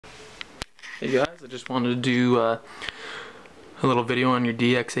Hey guys, I just wanted to do a little video on your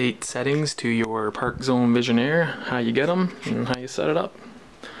Dx8 settings to your Parkzone VisionAire, how you get them and how you set it up.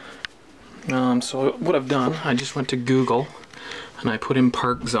 So what I've done, I just went to Google and I put in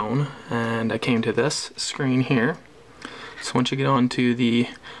Parkzone and I came to this screen here. So once you get onto the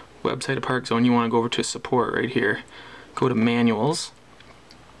website of Parkzone, you want to go over to support right here. Go to manuals.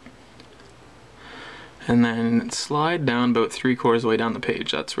 And then slide down about 3/4 of the way down the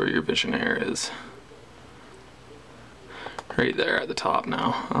page. That's where your VisionAire is. Right there at the top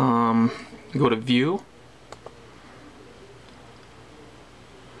now. Go to view.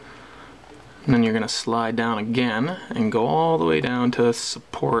 And then you're going to slide down again and go all the way down to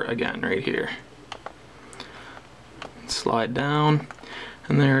support again right here. Slide down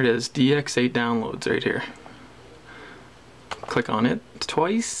and there it is, Dx8 downloads right here. Click on it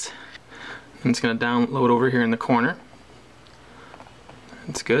twice. And it's going to download over here in the corner.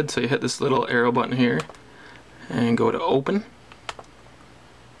 It's good, so you hit this little arrow button here and go to open.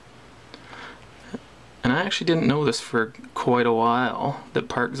 And I actually didn't know this for quite a while, that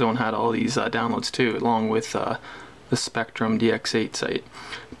Parkzone had all these downloads too, along with the Spectrum Dx8 site.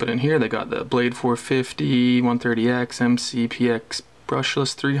 But in here they got the Blade 450, 130X, MCPX,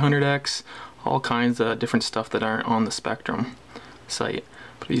 Brushless 300X, all kinds of different stuff that aren't on the Spectrum site.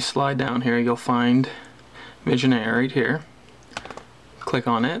 But if you slide down here, you'll find VisionAire right here. Click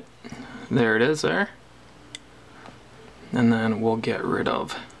on it. There it is there. And then we'll get rid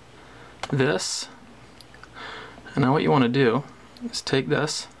of this. And now what you want to do is take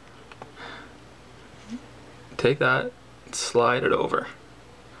this, take that, slide it over.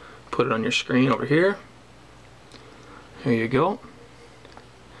 Put it on your screen over here. Here you go.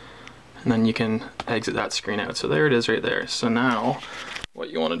 And then you can exit that screen out. So there it is right there. So now what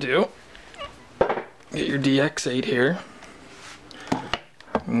you want to do, get your Dx8 here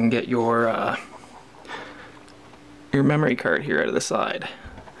and get your memory card here out of the side.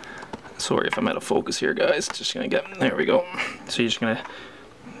 Sorry if I'm out of focus here, guys. Just gonna get, there we go. So you're just gonna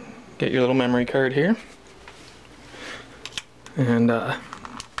get your little memory card here and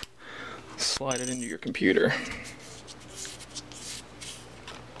slide it into your computer.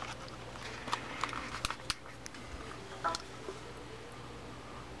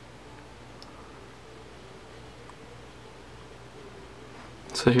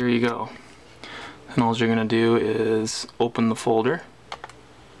 So here you go. And all you're going to do is open the folder.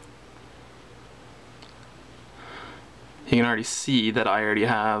 You can already see that I already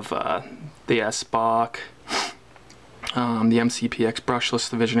have the SBOC, the MCPX brushless,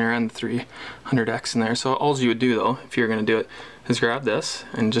 the VisionAire, and the 300X in there. So all you would do though, if you're going to do it, is grab this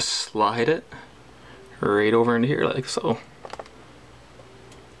and just slide it right over into here like so.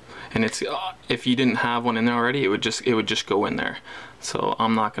 And it's if you didn't have one in there already, it would just go in there. So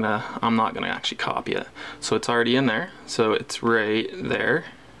I'm not gonna actually copy it. So it's already in there. So it's right there.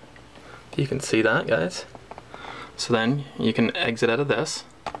 You can see that, guys. So then you can exit out of this.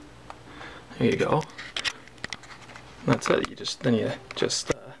 There you go. That's it. You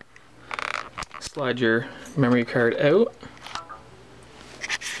just slide your memory card out.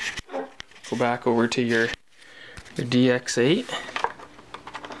 Go back over to your Dx8.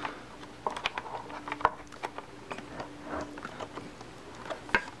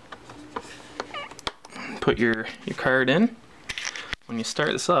 Put your card in. When you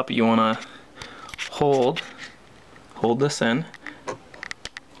start this up, you want to hold this in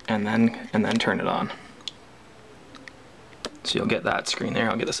and then turn it on. So you'll get that screen there.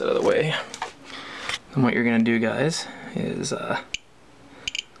 I'll get this out of the way. Then what you're going to do, guys, is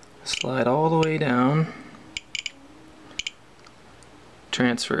slide all the way down,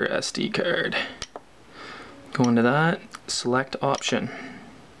 transfer SD card. Go into that, select option.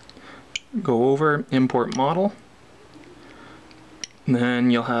 Go over import model, and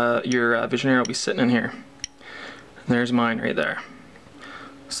then you'll have your VisionAire will be sitting in here. And there's mine right there.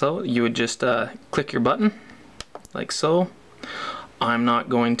 So you would just click your button like so. I'm not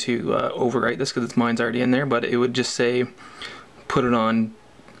going to overwrite this because mine's already in there, but it would just say put it on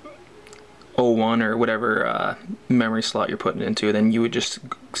 01 or whatever memory slot you're putting it into. Then you would just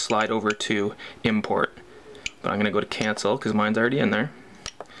slide over to import. But I'm going to go to cancel because mine's already in there.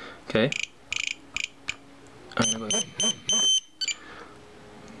 Okay. I'm gonna go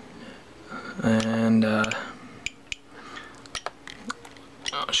and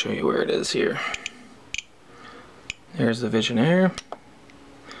I'll show you where it is here. There's the VisionAire.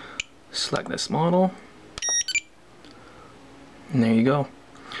 Select this model. And there you go.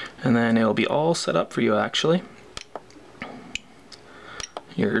 And then it'll be all set up for you actually.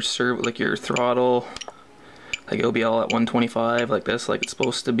 Your your throttle, like it'll be all at 125 like this, like it's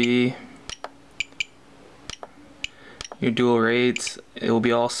supposed to be. your dual rates, it will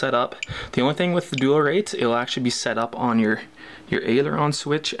be all set up. The only thing with the dual rates, it will actually be set up on your aileron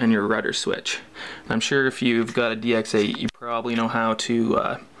switch and your rudder switch. And I'm sure if you've got a Dx8, you probably know how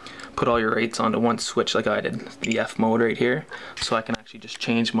to put all your rates onto one switch like I did, the F mode right here. So I can actually just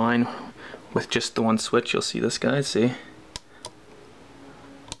change mine with just the one switch. You'll see this, guys, see?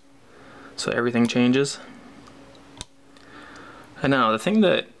 So everything changes. And now the thing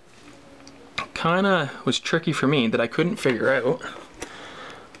that kind of was tricky for me that I couldn't figure out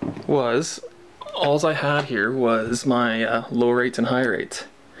was all I had here was my low rates and high rates.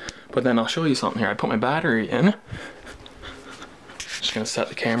 But then I'll show you something here. I put my battery in. Just gonna set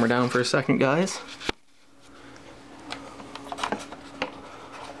the camera down for a second, guys.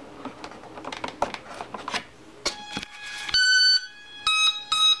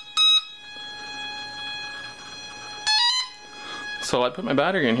 So I'd put my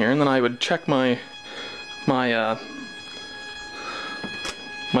battery in here, and then I would check my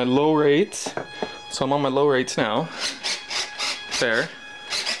low rates. So I'm on my low rates now. There.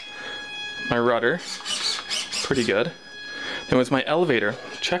 My rudder. Pretty good. Then was my elevator.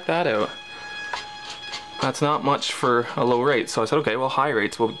 Check that out. That's not much for a low rate. So I said, okay, well, high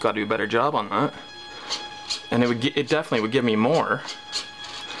rates, we've got to do a better job on that. And it definitely would give me more,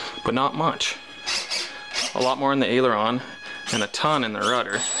 but not much. A lot more in the aileron and a ton in the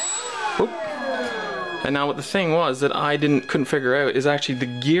rudder. Whoop. And now what the thing was that I couldn't figure out is actually the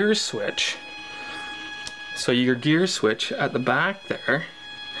gear switch. So your gear switch at the back there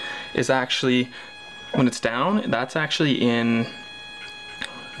is actually, when it's down, that's actually in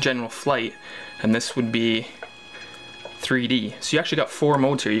general flight, and this would be 3D. So you actually got 4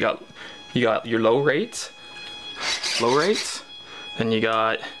 modes here. You got your low rates, then you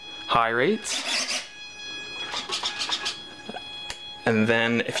got high rates, and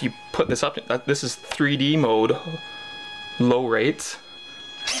then if you put this up, this is 3D mode, low rates.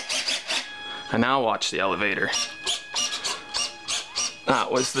 And now watch the elevator.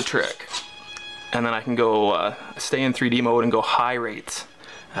 That was the trick. And then I can go stay in 3D mode and go high rates.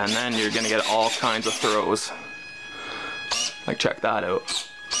 And then you're gonna get all kinds of throws. Like, check that out.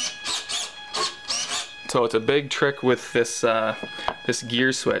 So it's a big trick with this this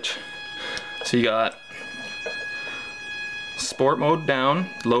gear switch. So you got sport mode down,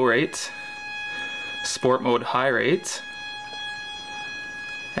 low rates, sport mode, high rates,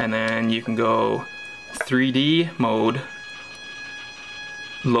 and then you can go 3D mode,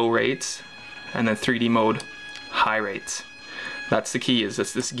 low rates, and then 3D mode, high rates. That's the key, is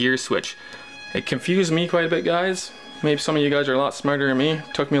this gear switch. It confused me quite a bit, guys. Maybe some of you guys are a lot smarter than me.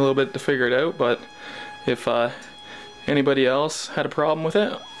 It took me a little bit to figure it out, but if anybody else had a problem with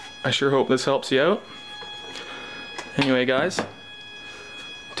it, I sure hope this helps you out. Anyway, guys,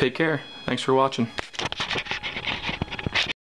 take care. Thanks for watching.